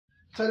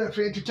Tell a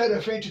friend to tell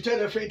a friend to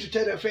tell a friend to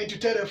tell a friend to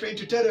tell a friend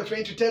to tell a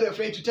friend to tell a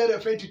friend to tell a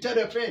friend to tell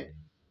a friend.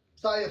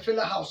 Start your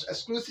filler house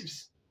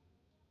exclusives,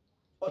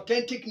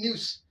 authentic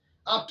news,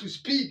 up to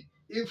speed,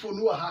 info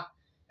nuaha,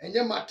 and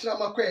your matra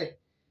makwe,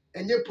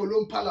 and your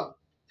polum palam,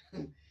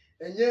 and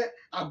your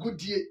a good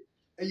day,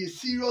 and your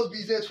serious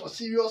business for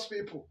serious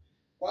people.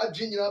 What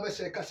junior abe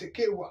se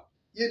kasekewa,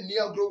 ye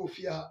near grow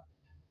fear.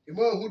 The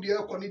man who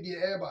dear conny the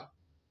eba.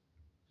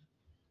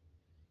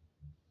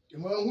 The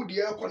man who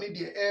dear conny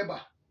the eba.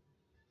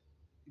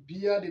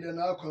 Bia did an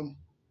outcome.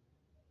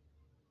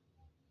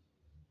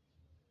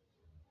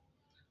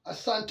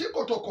 Asante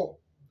Kotoko,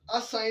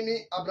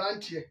 assigning a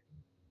branche.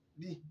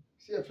 Be,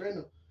 see a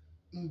friend.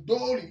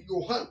 Indori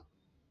Johan.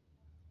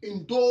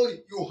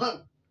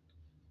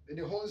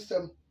 The whole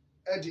stem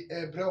Eddie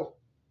Ebro.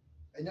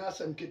 And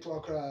yasam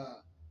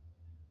kitwakra.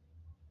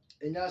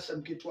 And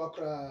yasam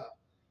kitwakra.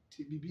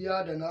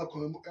 Tibia than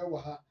outcome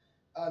ewaha.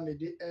 I made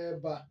the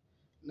eba.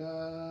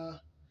 Na.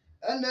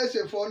 And they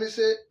say for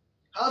say.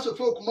 House of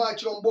folk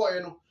march on boy,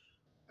 you know.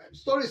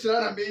 Stories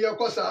around me, your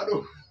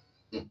cosado.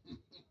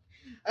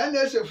 And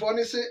there's a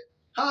funny say,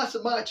 house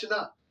march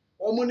now.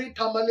 Omoni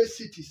Tamale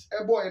cities,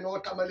 a boy, no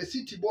Tamale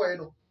city boy,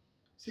 no.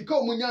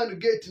 Siko Munyan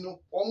gate,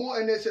 no, or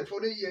more NSA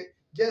for the year,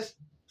 just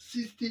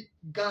 60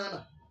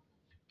 Ghana.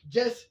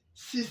 Just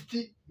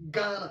 60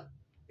 Ghana.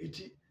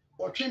 It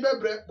or chamber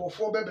bread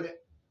before bebre.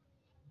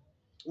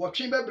 Or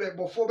chamber bread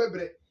before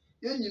bebre.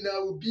 Yen you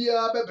know, be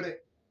a bebre.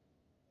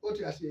 What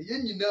I say,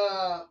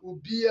 Yenina will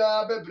be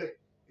a bebre,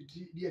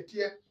 the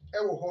tear,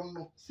 ever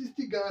honor,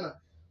 60 Ghana,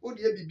 O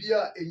dear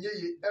Bibia, and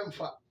ye,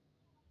 emfa.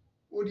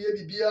 O dear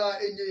Bibia,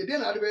 and ye,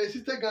 then I'd be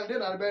sister Ghana,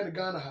 then I'd be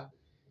Ghana.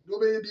 No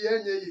baby,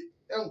 and ye,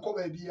 and come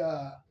be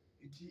a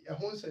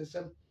home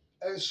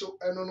and so,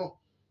 and no.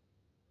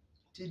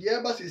 Till the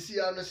embassy see,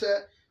 and say,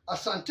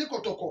 Asante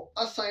Kotoko,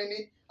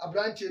 assigning a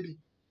branch,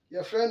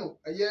 your friend,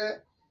 a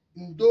year,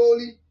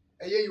 Ndoli,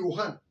 a year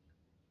Johan,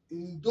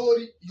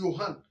 Ndori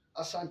Johan.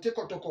 Asante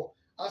Kotoko,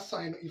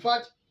 assign. In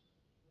fact,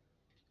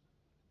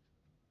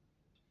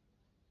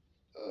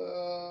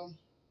 the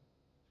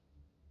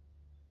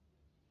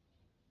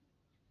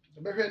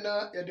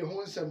Behena at the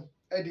Honsem,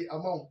 Eddie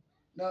amount,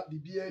 now the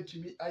beer to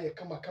me, I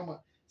kama,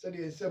 said the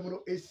Semino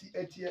AC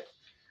at ye.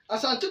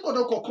 Asante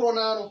Kotoko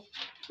Cronano,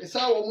 the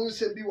sour moon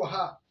said be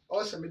waha,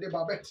 or some de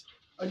babette,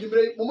 and you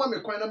break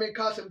Mumma Quana make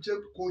castle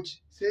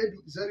coach, said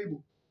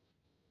Zeribu.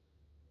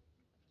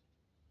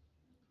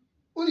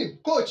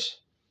 Unim, coach.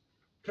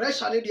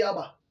 Pressure ni di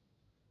aba.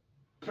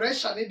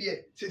 Pressure ni di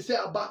say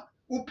aba.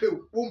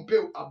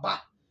 Umpeu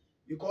aba.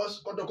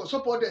 Because Kotoko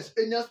supporters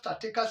enya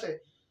statika say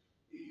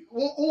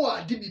won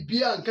adi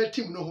bibia anka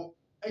team no ho.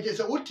 E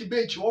say what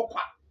bench wo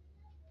kwa.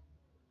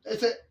 E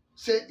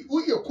say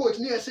who your coach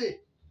ni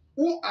say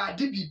who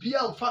adi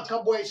bibia anfa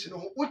ka boys no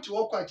ho. What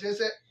wo kwa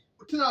say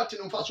utina ati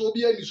no fa so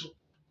obi ani so.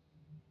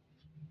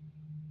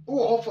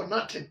 Who ho for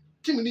nothing.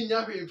 Team ni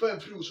nya hwe mfa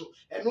mfiri so.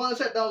 And one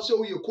said down say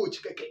who your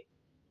coach keke.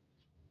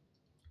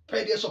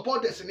 Pay their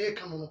supporters in a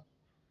canon.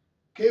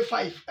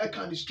 K5 I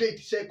can straight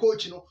say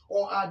coach no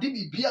or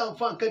Adibi Bia and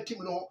Fan team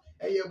no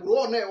a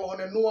brone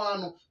on a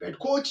no but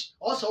coach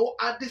also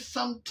added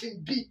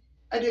something big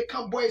and they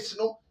can boys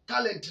no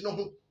talent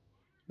no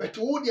but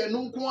would ya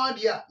no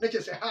quadia let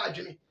us say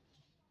hard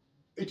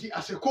it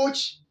as a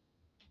coach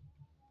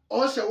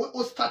also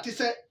what started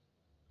say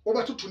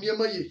over to near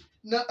my ye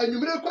now and you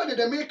may quite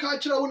the make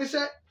culture when he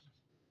said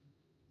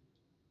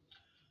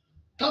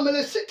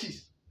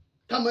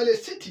Tamale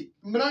City,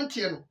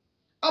 Mrantiano.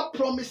 I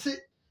promise it.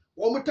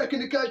 One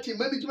technical team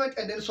management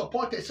and then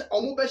supporters.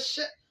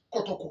 Omubeshe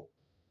Kotoko.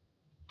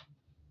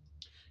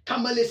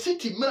 Tamale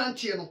City,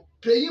 Mrantiano.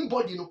 Playing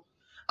body no.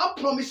 I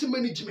promise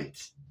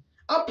management.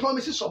 I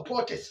promise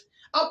supporters.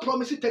 I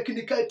promise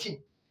technical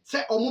team.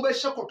 Say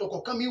Omubeshe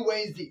Kotoko coming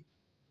Wednesday.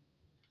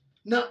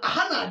 Now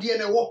Ahana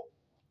DNA wo.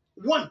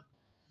 One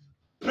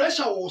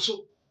pressure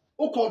also.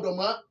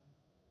 Okodoma.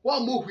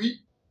 One movie.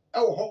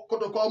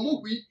 Kotoko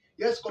movie.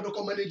 Yes,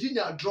 Kotoko managing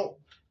your draw.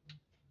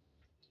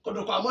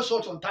 Kotoko am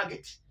short on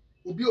target.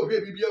 Obi o hwe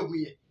bibia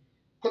huye.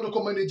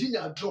 Kotoko managing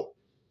your draw.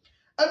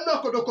 And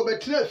now Kotoko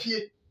betre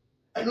fie.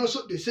 And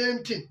also the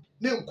same thing.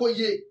 Ne nko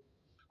ye.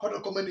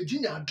 Kotoko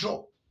managing your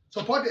draw.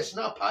 Supporters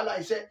na pala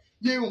I say,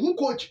 ye hu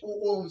coach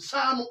o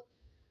sano.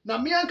 Na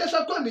me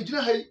ankasa kwa me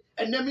gina hai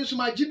enne me so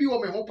ma gibi wo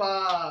me ho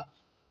pa.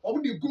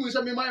 Obu di gum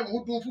se me ma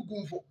ho dumfu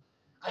gumfo.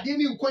 Ade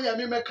ni nko ya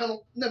me meka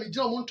no na me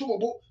gina mo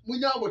ntomobo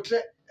munya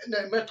abotre na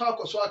meto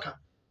akoso aka.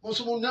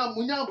 Monso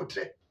munya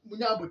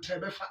abotre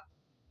befa.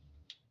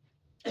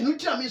 Enu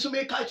ti am so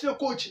me ka kire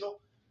coach no.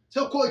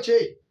 Say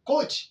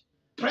coach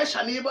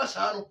pressure neighbor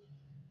sa no.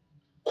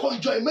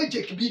 Conjoy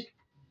magic bi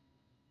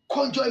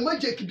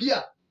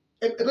a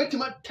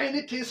ebetima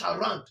tiny things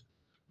around.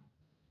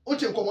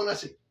 Oche nkomo na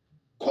say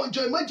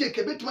conjoy magic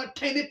ebetima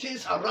tiny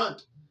things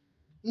around.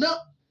 Now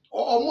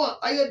omo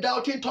aye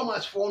doubting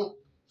Thomas for no.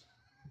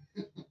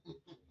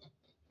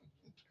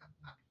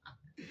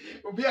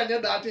 Obi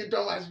anya doubting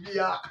Thomas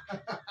bia.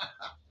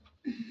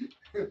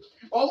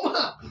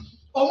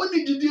 Omo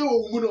ni gidi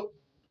o mu no.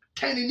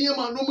 Tiny near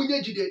man no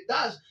munya gidi.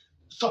 That's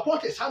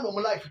supporters ha no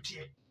life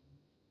tie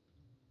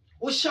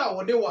wo sha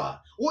wo de wa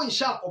wo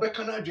nsha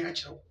obeka na adwen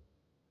akere wo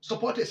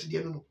supporters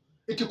de no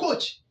eti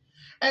coach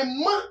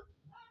emma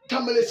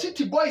Tamale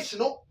City boys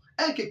no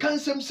enke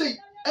kansem sei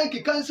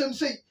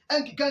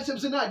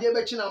na ade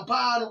be chi na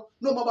mpa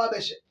no baba be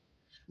hye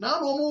na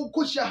no mo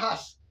kushia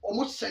has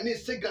omo sene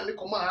signal ne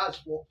koma has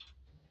for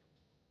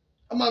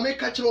ama me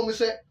ka kire omo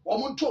se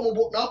omo nto omo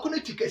bo na akone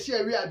tikasi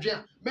awi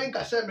adwen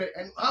menka se me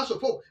and house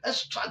of hope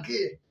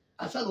struggle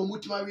asa no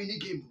mutima wi ni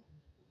game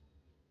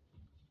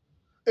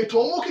eto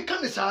omo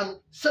keka ne sa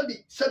no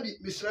sabi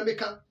misra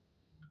meka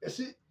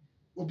esi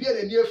obi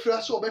a ni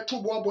afira so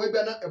obeto bo abo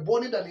ebe na ebo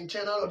ne da ne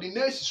nchen na the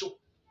nurse so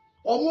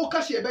omo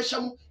ka se ye be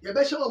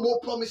hyam mo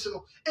promise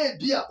no e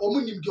bia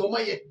omo nim de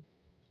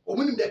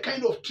omo nim the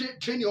kind of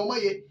training omo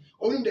ye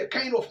omo nim the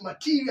kind of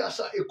materials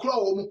a ekura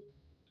omo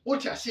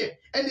what you say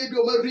and e bi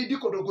omo ready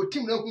Kotoko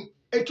team na hu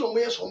eto omo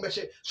yes omo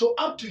hye so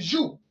up to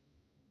you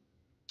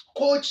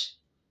coach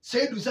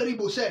Seydou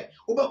Zaribo say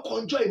obe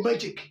conjure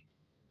magic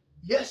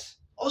yes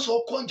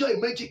also conjure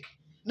magic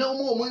na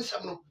omo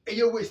nsam no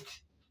eye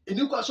waste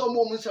eni kwa so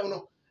omo nsam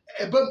no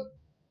ebam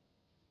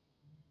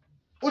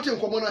what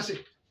nkomo na say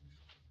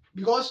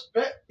because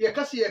ye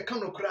kasi ye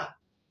kan okra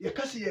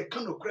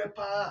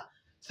pa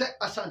say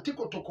Asante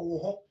Kotoko wo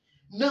ho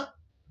na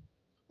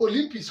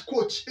Olympics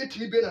coach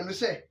etimi be na no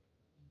say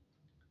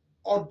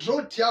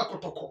odro tia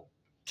Kotoko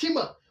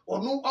tima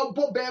ono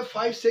abo be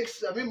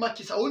 5-6 7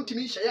 matches a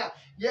ontimi hye ya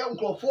ye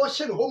nkrofo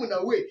hye no home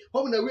na way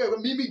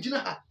mi gina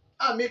ha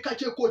a me ka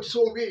che coach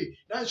so we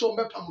na so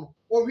mbepam no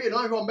o we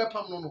na ahwe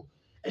mbepam no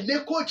and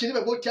the coach ni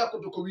be bo tia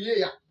Kotoko we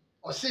ya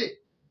o say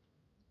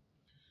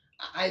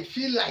I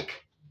feel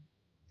like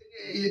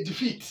a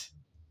defeat.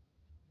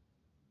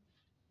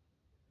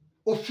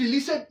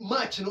 Official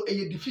match no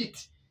a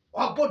defeat.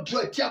 About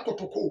draw tia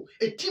Kotoko.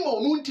 A team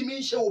on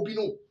untimi she obi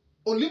no.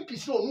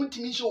 Olympics no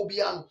untimi she obi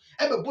ano.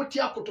 Ebe bo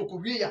tia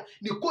Kotoko we ya.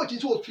 The coach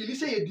is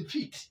official a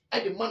defeat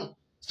at the man.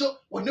 So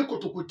when the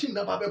Kotoko team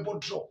na ba be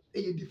draw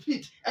a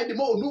defeat at the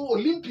man no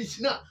Olympics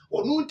na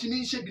on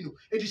untimi she bi no.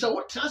 It is a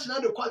what chance na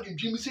the quad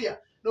dream say ya.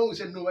 No we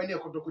say no any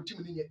Kotoko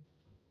team ni ye.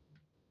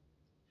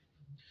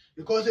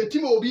 Because the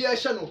team obi ya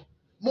no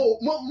mo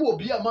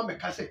obi a ma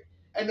meka se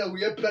ena we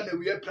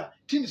pra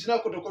teams na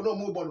Kotoko no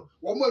mo bo no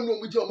wo mo anu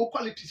omuje o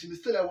qualities ni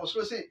still I was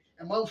so say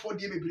e man for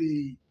de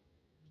bebre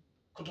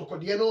Kotoko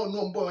de no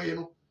mbo ye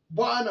no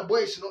boy na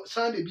boys no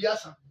Sunday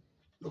biasa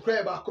no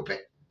cry ba kope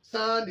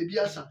Sunday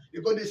biasa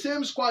you got the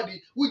same squad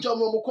we jam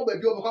mo ko ba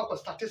bi o ko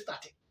start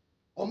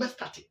o me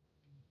start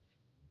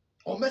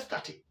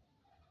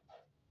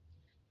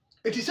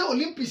it is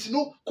Olympics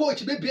no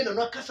coach be na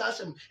no kasa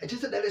asem it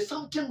is there is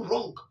something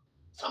wrong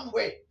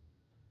somewhere.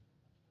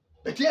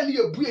 But here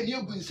you bring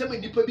you go in some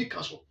nipa bi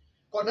kaso.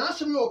 Ko na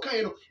asem yo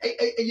kan no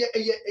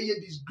e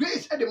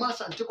disgrace e de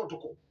master Asante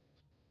Kotoko.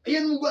 E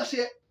no go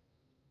say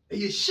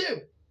e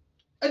shame.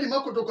 E de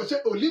Kotoko say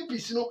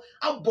Olympics no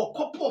abo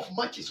couple of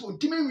matches on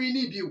team win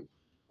ni bi o.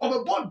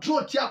 Obe board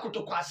draw tia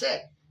Kotoko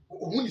ase.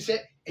 Ohun ni say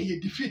e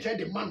defeat e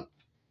de man.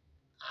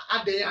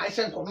 Ade I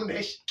say nko no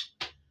na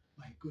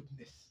my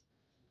goodness.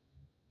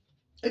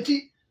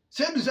 Eti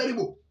Seydou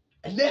Zaribo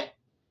ene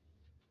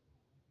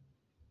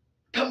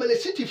Tamale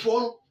City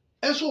for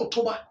and so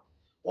October,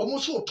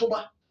 almost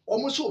October.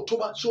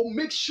 So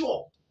make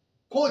sure,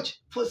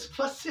 coach,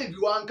 first save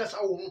you one casa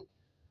home.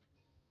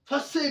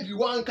 First save you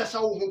one casa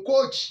home,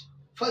 coach.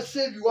 First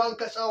save you one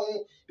casa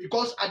home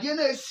because at the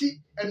end I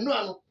see and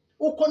no,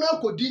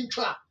 Okona ko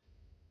dintra.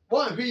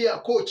 One here,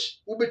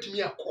 coach, who bet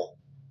me a call.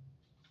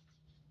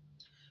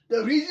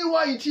 The reason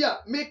why it's here,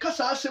 make us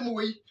ask him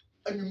way,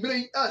 and you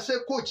may say,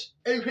 coach,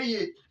 and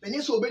here, and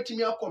yes, obey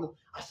me a call.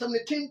 As some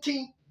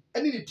tinting,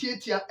 and in the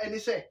theater, and he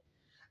say,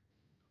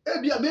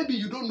 maybe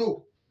you don't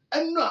know.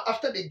 And now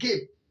after the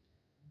game,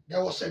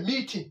 there was a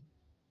meeting.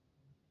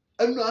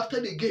 And now after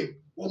the game,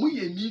 when we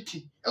a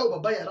meeting,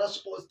 by a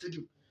sports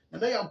stadium,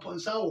 and I am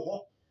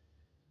Ponsan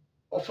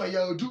of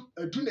a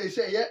do they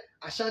say, yeah,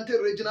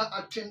 Asante regional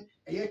acting,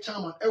 a year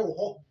chairman,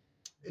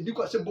 and you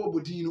got some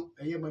Bobodino,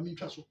 a year Mammy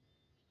Trasso.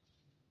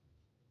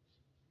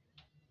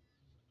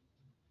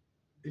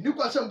 And you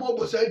got some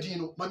Bobo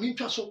Sardino, Mammy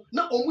Trasso,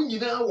 not only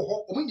now,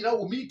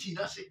 or meeting,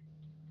 I say.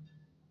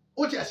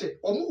 What I say,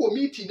 or more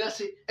meeting, I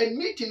say, and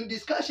meeting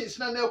discussions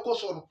now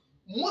course on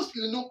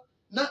mostly no,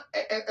 not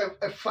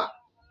a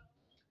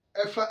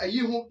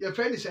you, your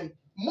friend is saying,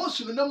 most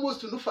to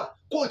no fa,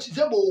 coach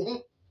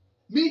Zabo,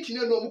 meeting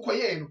no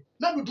Mukoyeno,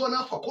 not do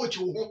enough for coach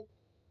you.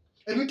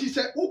 And when he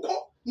said, Uko,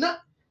 na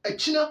a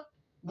China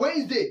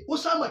Wednesday,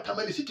 Osama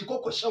Tamale City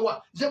Coco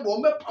shower,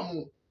 Zabo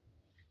Mepamu.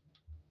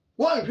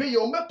 One pay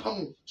your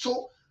Mepamu,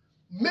 so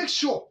make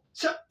sure,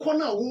 set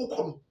corner walk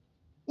on.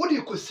 What do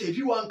you could save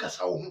you one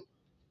casa home?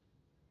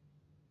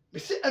 Me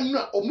say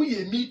anna omu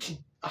ye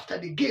meeting after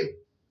the game.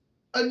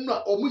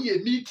 Anna omu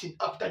ye meeting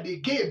after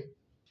the game.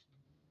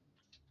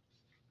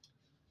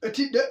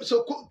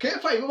 So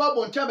K5 mama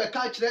bontia be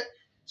catch that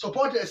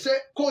supporter say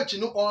coach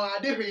no or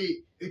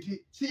ade eti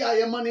see I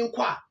am man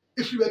nkwa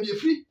if you be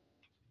free.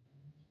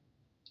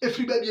 If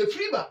you be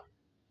free ba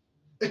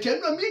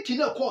Etenu meeting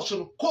na coach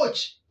no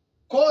coach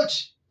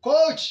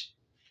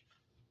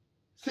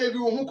save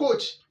you ho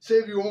coach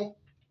save you ho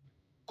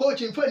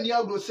coach in fa ni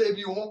agro save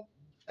you ho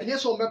enye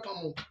so mepa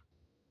mo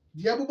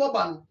dia bu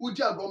baba no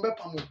udi agro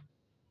mepa mo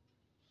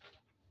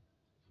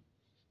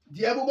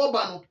dia bu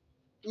baba no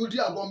udi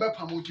agro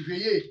mepa mo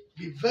tihweye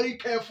be very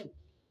careful,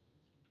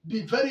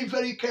 be very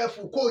very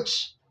careful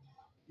coach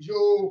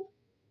yo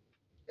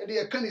e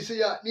de ka ni se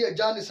ya ni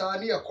agya ni sa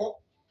ni ekọ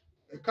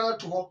e ka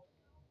to ho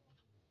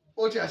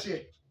o ti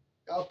ase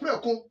ya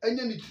preko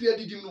enye ni tiri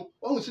adidim no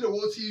o hu se de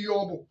wo si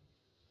yobo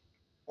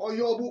or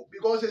yobu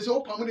because they say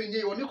oh pamudi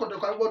nye oni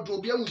Kotoko agbo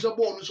do bia muso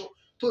ball no so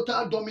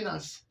total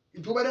dominance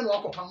into better no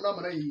akopamna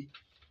mana yi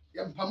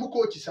ye mpamu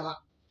coach sa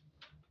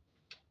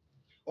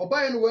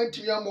obaye no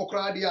wantimi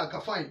amokra de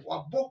aka fine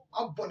wabo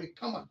abone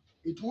kama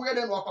itu we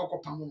de no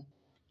akopamu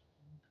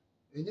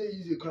enye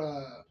easy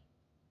kra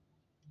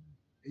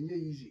enye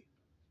easy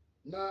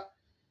na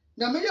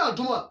me ya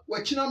adoma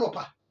wachina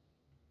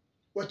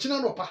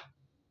nopa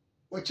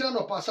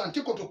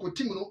santi Kotoko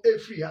team no e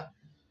free ha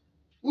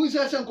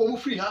unse se nkomu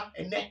free ha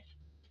ene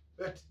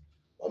but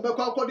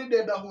ombekwa akodi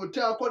de da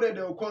hotel akodi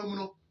de okwan mu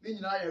no ni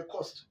nyina ye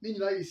cost ni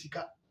nyina ye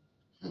sika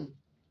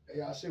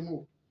ya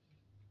asemu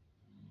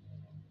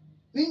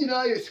ni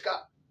nyina ye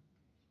sika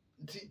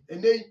nti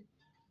enei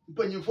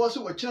mpanyimfo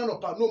so wachina no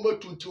pa no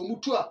matunti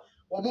omutu a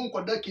omo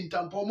nkoda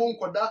kintampa omo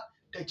nkoda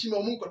tachima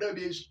omo nkoda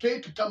be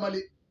straight to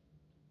Tamale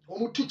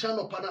omutu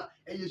chano pa na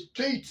e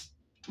straight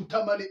to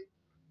Tamale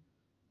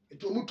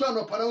eto omutu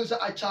anopa na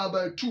unsa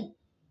achaba 2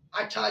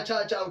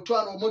 acha otu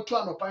ano motu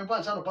ano pa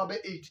mfansa no pa be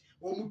 8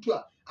 omutu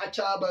a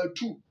achaba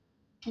 2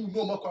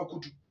 no makwa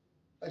kotu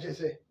ache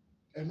se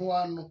eno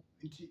ano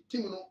nti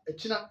team no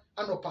echina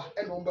anopa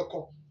eno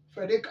mbeko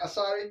Frederick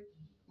Asare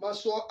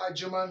Maso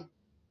Ajiman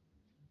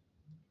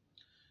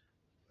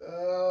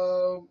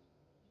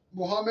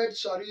Mohammed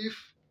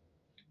Sharif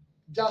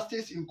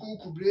Justice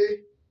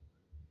Nkukubre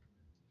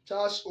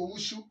Charles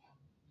Owusu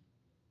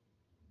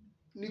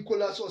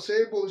Nicholas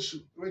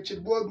Oseibosu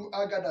Richard Bodu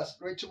Agadas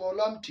Richard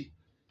Olamti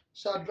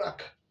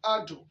Shadrach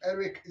Ado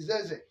Eric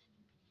Zeze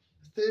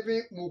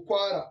Stephen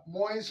Mukwara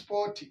Moin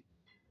Sporty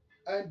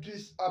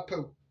Andres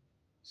Appel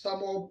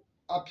Samuel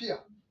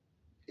Apia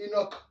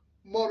Enoch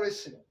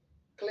Morrison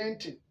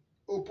Clinton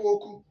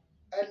Opoku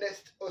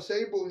Ernest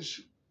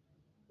Oseibosu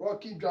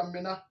Rocky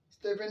Dramina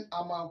Stephen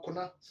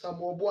Amankona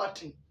Samuel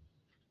Boating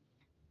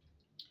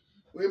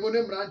we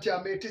mone mranti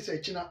ameti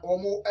sechina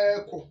omo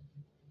eko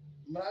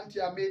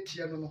mranti ameti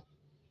no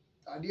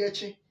ade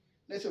echi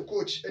na se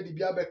coach edi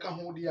bia beka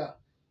ho dia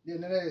de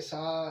ne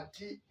sa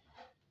ti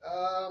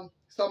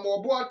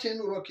Samuel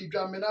Boating Rocky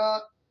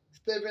Dramina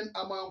Stephen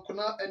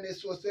Amankona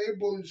Ernest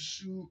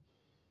Oseibosu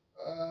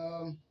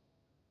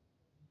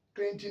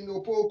Clinton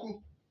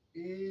Opoku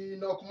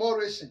Enoch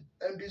Morrison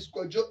Andrew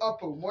Kojo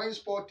Apple Moin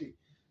Sporty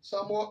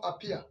Samuel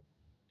Apia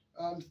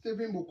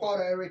Stephen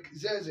Mukwara Eric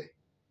Zeze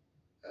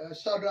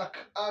Shadrach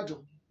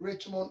Ado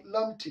Richmond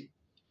Lamti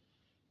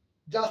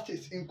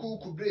Justice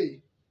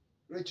Nkukubre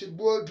Richard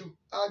Bodu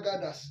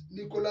Agadas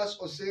Nicholas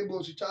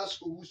Oseibosu Charles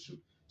Owusu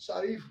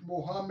Sharif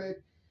Mohammed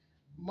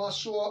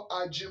Maso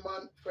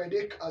Ajiman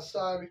Frederick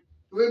Asari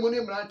we mo ne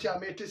mranti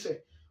amete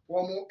se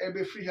wo mo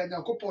ebe free ha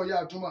Nyankopon ya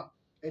adoma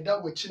eda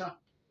wachina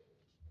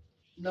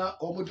na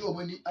omodi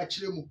omani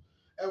akire mu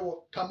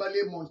ewo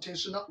Tamale Mountain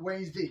so na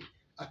Wednesday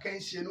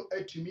akansie no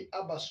atumi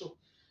abaso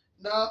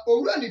na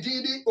owura ne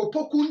din di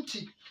Opoku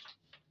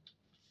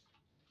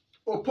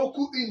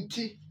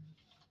inti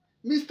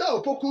Mr.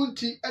 Opoku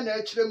inti na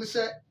akire mu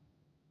se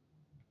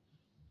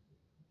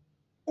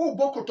o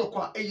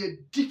Kotoko eye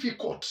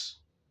difficult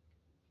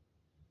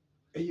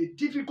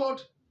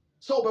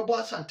so bebo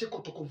asante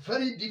Kotoko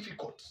very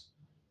difficult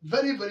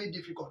very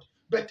difficult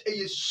but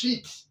eye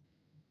sweet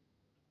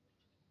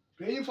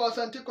praying for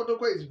asante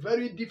Kotoko is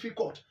very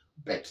difficult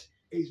but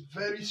is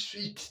very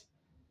sweet.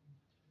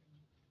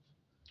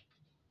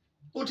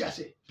 What do I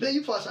say?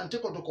 Playing for asante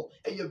Kotoko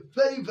is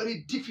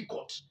very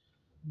difficult,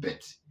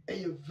 but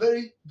is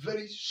very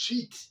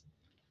sweet.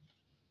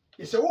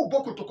 You say, oh,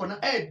 Kotoko na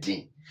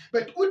din,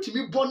 but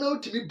ultimi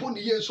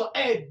boni yen so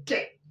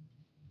de.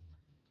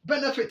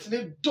 Benefits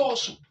ne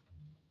dosu.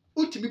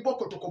 Ultimi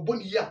Kotoko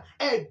boni ya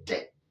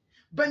de.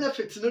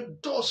 Benefits ne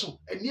dosu.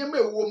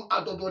 Enieme wom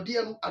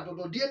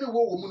adododie no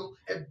wo wom no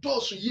e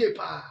dosu ye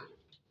pa.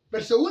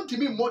 But say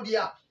ultimi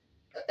modia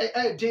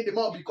din the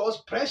more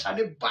because pressure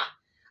ne ba.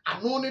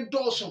 Ano ne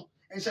doso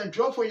and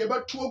central for ye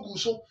beto agu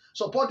so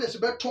supporters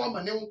beto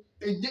amane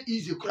enye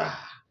easy kra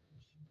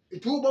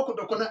it will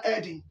Kotoko na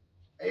adding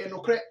e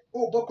no kre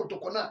o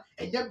Kotoko na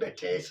enye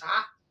bete sa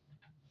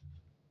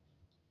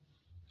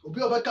obi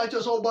obaka che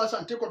so oba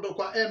sante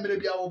Kotoko emre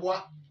bia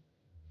woboa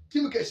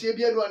team kese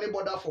bia no ane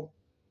border for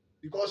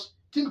because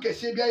team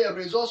kese bia ya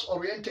resource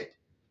oriented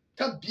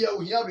can bia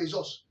we here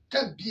resource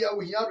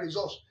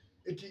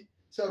eti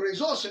so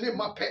resource ne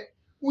mape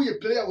wo ye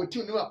player we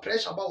team no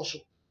pressure ba so.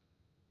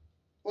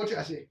 What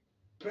I say?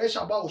 Pressure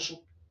about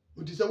so.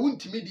 It is a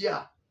wound to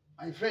media,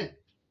 my friend.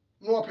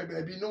 No offer,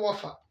 baby, no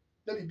offer.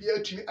 Let me be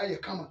able to me. I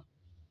come.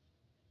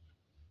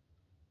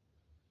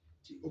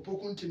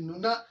 Opokun team no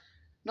na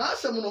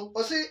asem no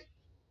o say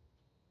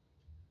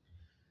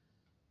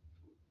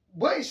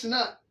boys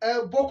na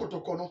ebo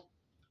Kotoko no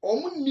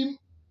omo nim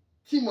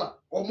team a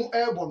omo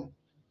ebo no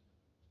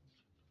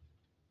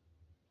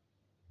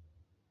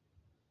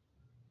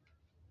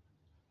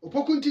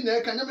Opokun team na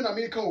e kanya me na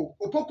me kan o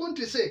Opokun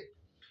te say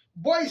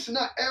boys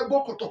na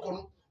ebo Kotoko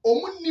no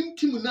omo nim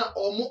team na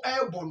omo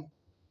ebo no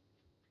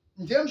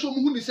njem so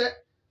mu hu ni say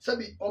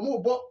sabi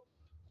omo bo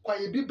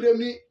kwaye bibrem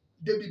ni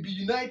the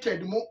BB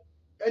United mo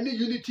any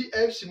Unity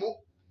FC mo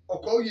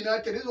Oko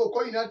United is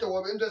Oko United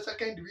were in the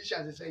second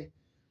division as I say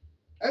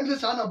and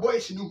this ana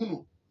boys ni hu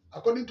no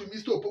according to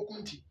Mr.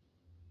 Opokunti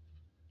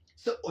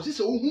so osi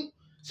se hu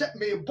se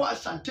me bo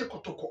asante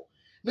Kotoko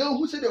na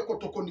hu se de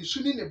Kotoko ni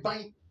suni ne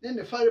ban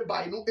ne fare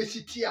ban no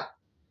esitia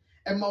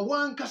e ma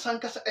wan kasa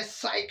e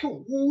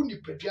cycle wu ni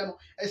predua no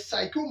e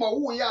cycle ma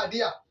wu ya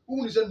ade a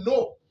wu ni se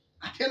no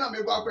ate na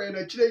me gwa akwa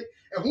na kire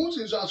e hu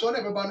sunso aso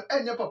na beba no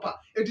enye papa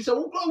e di se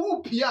wu kra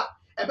wu pia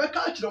e be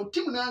ka kire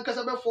team na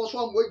nkasa be force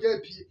am wo ja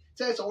pie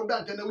se wo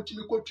dante na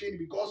wutimi ko train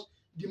because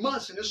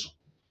demands ne so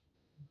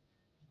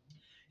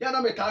ya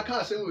na me ka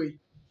asem we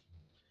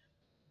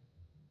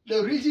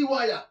the reason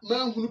why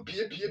man hunu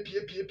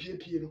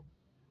pie no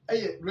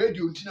eye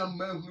radio ntina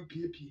man hunu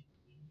pie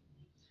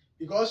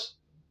because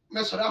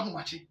me sora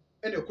ahomache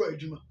e na kwa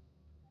adwuma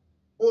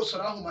o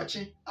sora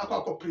ahomache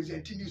akwa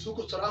present ni so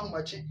ko sora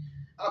ahomache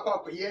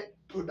akwa ye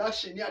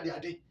production ni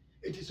ade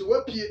it is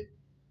we pie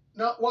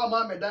na wa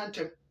ma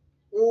medantem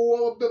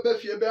o bebe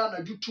fie be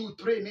na ju 2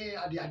 3 ni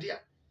ade a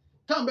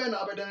tambe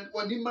na abedan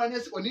oni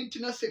manyes oni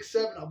ntina 6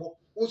 7 abo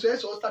o so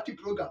yes o start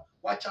program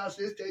wa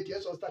chance 30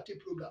 yes o start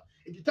program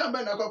it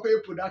tambe na akwa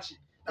production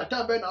na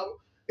tambe na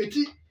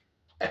eti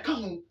eka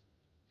ho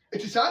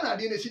eti sa na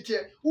ade na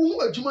sitie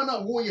wo adwuma na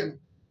wo ye no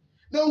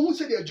na wo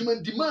se de adwuma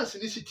demands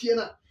ni sitie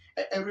na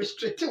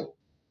restrictive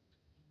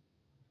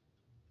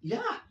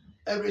yeah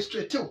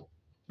restrictive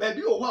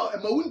baby o wa e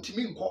ma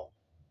wuntimi nko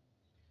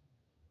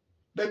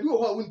baby o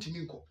wa wuntimi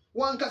nko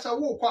wan kasa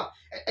wo kwa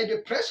e the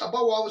pressure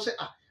ba wa wo se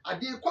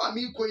ade kwa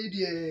mi ko yi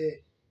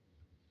de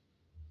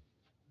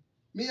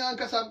mi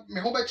ankasa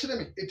me ho ba kire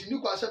me etini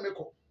kwa se me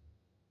ko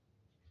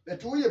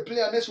but wo ye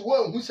player next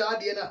wo hu sa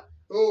ade na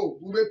oh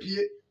wo be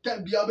pie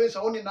tan bia be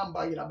sa woni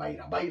number ira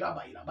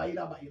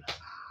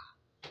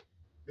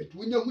but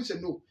wo nya hu se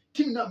no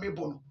team na me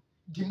bo no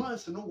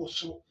demands no wo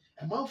so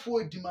a man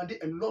for demand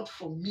a lot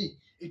from me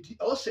it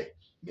also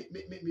me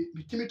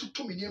timi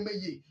to me niam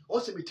ye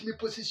also me timi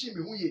position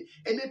me hu ye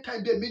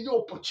anytime there me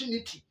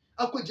opportunity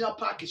akogina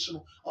park so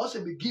no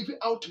also me give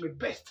out my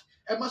best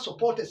my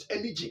supporters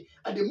energy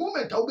at the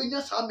moment I will be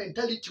sa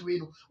mentality we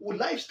no wo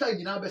lifestyle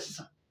nyina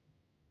besisa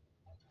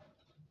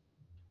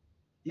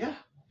yeah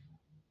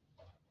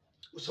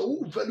so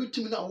who value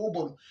team na wo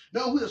bon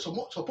now who the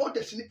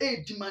supporters ni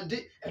demand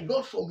a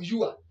lot from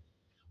you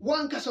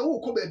one kasa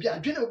wo ko baabi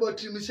adwene about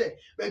team say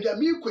baabi a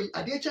me koyi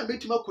ade cha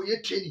metima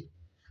koyi training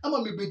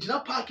ama me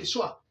begina park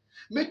so a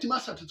metima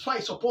satisfy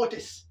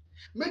supporters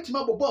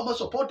metima bobo ama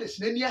supporters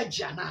na ni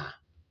agya na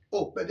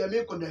oh baabi a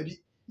me ko na bi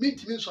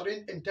mentimi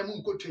nsore entem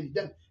nko training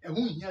dem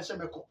ehun hia se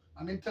meko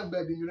amentam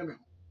baabi nwere me ho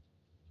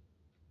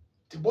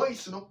the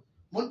boys no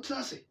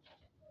montana se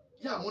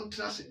ya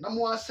montana se na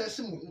mo assess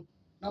mo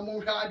na mo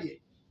hwa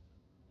ade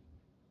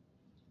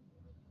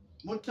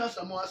montana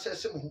se mo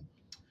assess mo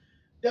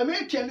the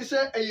main thing is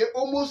say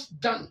almost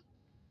done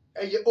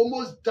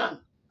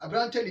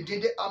abrante ni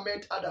dede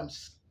Ahmed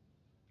Adams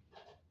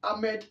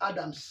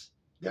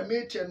the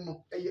main thing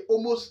no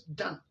almost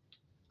done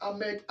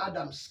Ahmed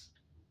Adams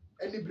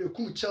any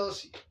brekum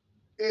Chelsea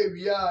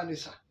wia ni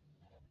sa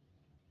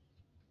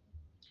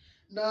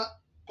na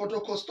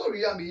Kotoko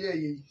story ya me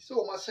ye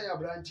so o ma san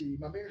abrante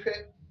ma me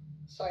hwe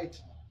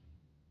site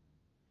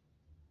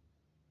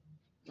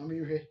na me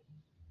hwe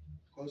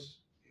cause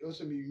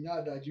also me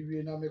nya da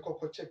jiwe na me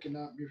kokko check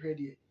na me hwe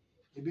de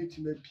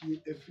ebetima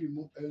pie afiri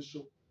mu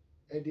enso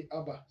edi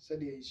aba se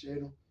de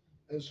enhye no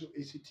enso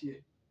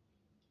esitie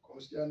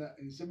cause ya na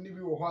nsem ni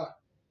bi wo ho a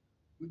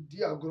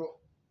udi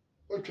agro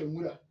otwa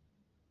mura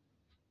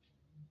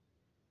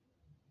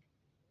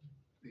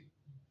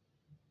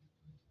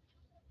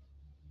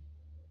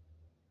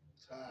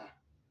sa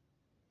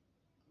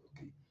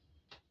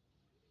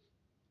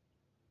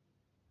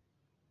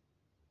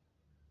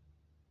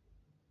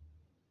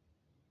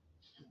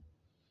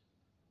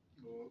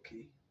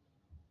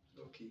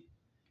okay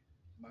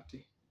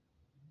mate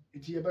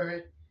iti ye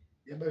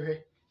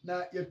behwe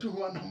na yetu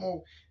ho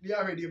anamo ni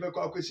ahwe de be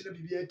kwa kwesi na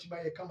bibia atima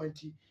ye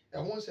kamanti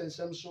ho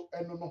nsensem so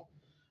eno no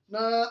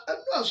na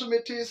enu aso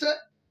meti se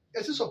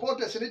esi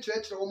supporters ni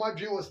kire wo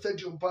madwen wo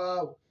stadium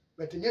pa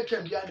but nye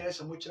twam bia na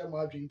ese mo kire mo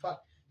adwen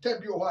fa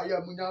tam bi wo ho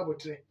ya munya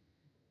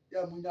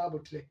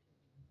abotre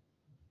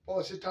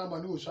o se tama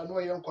no so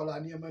na ye nkola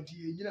ne amati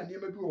ye nyina ne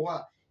ma bi wo ho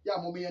a ya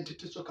mo me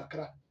yentete so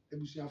kakra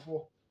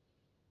ebusuafo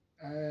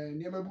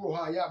ne ma bi wo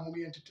ho a ya mo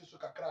me yentete so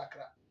kakra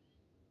akra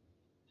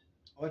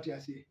what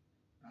you say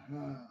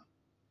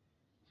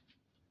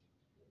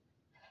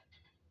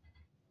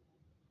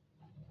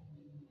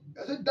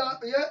I said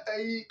that yeah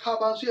a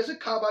Kaaba so yes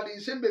Kaaba the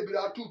same baby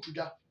atu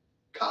tuja.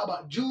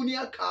 Kaaba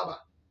junior Kaaba.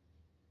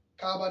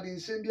 Kaaba the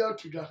same bia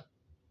tuja.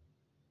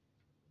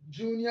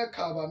 Junior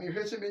Kaaba me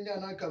hwese menya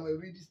na ka ma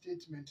read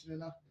statement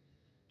na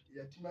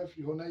ya tima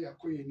free ho na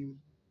yakoye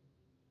nim.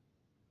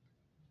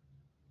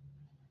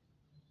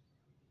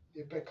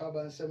 Ye pe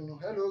Kaaba nsem no.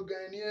 Hello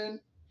Ghanaian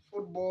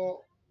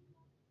football.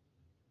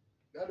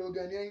 Hello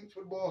Ghanaian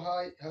football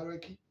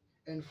hierarchy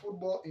and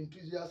football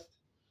enthusiasts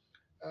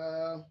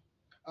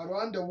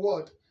around the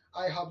world.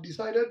 I have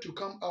decided to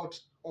come out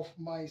of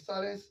my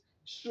silence,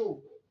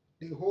 show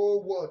the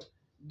whole world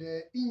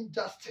the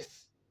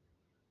injustice.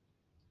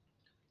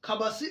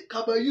 Kaba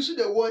used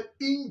the word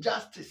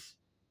injustice.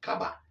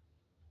 Kaba.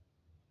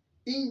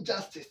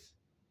 Injustice.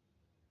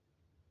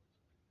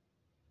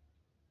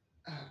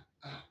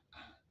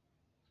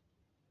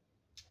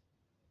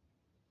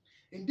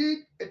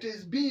 Indeed, it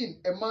has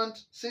been a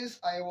month since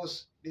I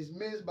was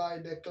dismissed by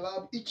the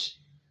club, each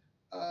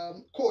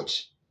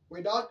coach,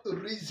 without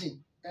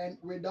reason and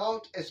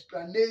without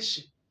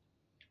explanation.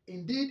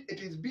 Indeed, it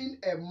has been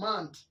a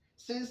month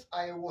since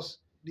I was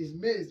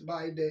dismissed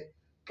by the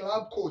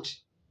club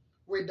coach.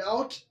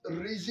 Without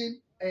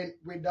reason and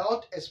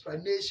without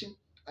explanation,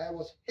 I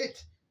was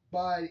hit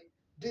by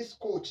this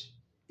coach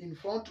in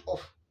front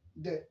of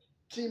the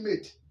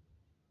teammate.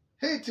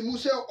 Hate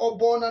Musa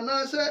Obona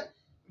Nasa,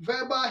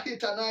 verbal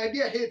hater, an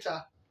idea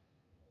hater.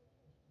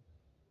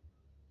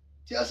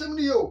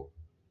 Tiasemnio.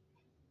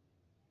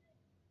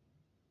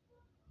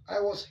 I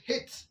was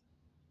hit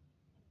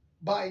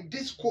by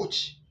this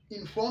coach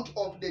in front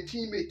of the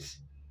teammates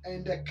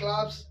and the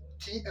club's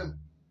TM.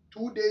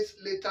 2 days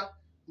later,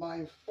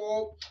 my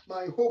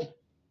home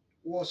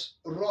was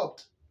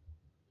robbed.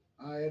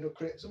 I had to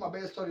create so my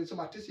best story. So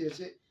my TCS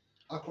say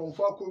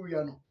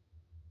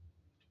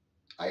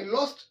I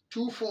lost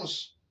 2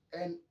 phones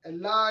and a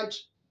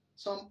large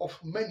sum of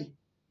money.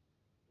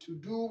 To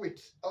do with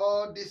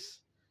all this,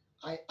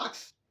 I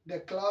asked the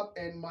club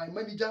and my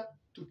manager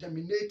to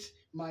terminate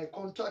my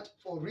contract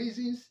for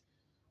reasons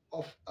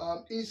of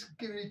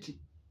insecurity.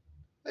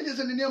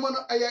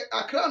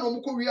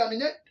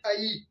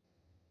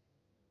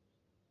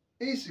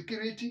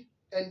 Insecurity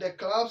and the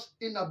club's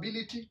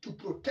inability to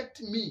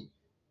protect me.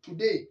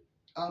 Today,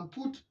 I'm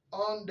put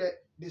on the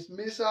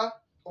dismissal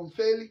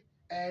unfairly,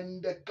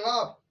 and the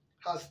club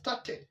has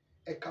started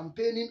a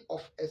campaigning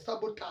of a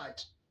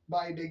sabotage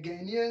by the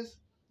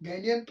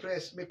Ghanaian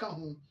press,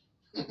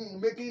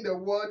 making the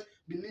world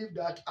believe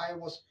that I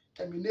was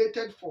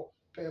terminated for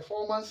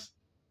performance,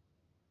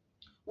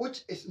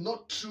 which is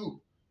not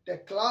true. The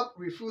club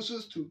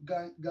refuses to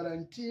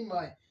guarantee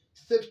my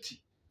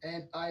safety,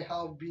 and I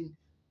have been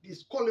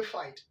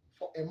disqualified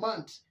for a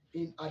month.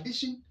 In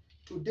addition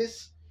to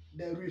this,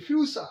 the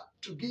refusal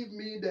to give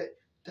me the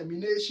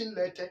termination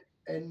letter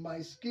and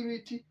my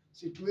security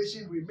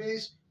situation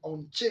remains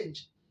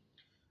unchanged.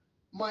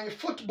 My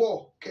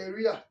football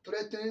career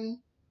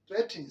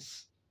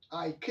threatens.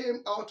 I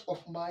came out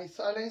of my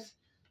silence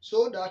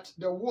so that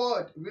the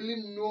world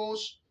really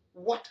knows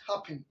what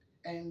happened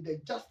and the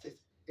justice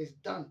is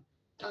done.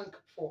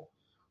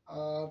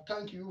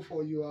 Thank you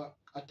for your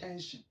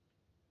attention.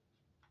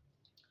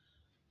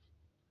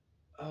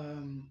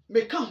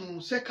 Meka ho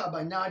se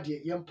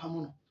kabanyade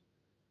yempamono.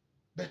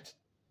 But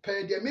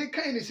per de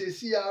meka ni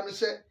sesi ya no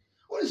se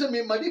woni se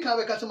me madika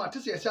be ka se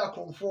mate se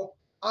akromfo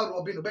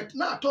arobe no, but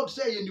na top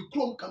say ye ni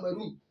krom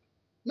Cameroon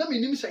na me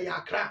nim se ya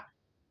akra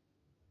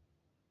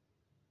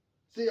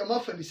se ya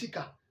mafa ni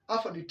sika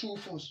afa ni 2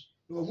 phones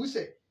no hu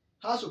se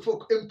house of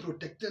folk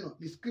protect no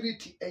the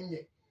security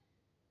enye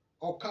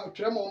o ka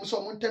twere mo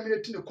so mo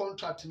terminate the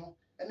contract no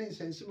ene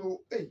nsense me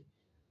hey,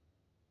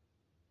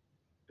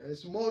 there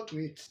is more to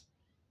it.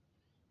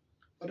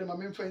 Ode ma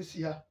memfa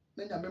nsi ha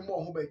na nya me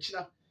mo ho ba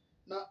kina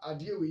na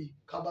ade we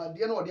Kaba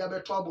de na ode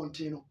abeto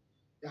abonten no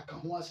ya ka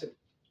ho asem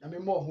na me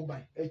mo ho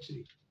ban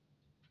akire.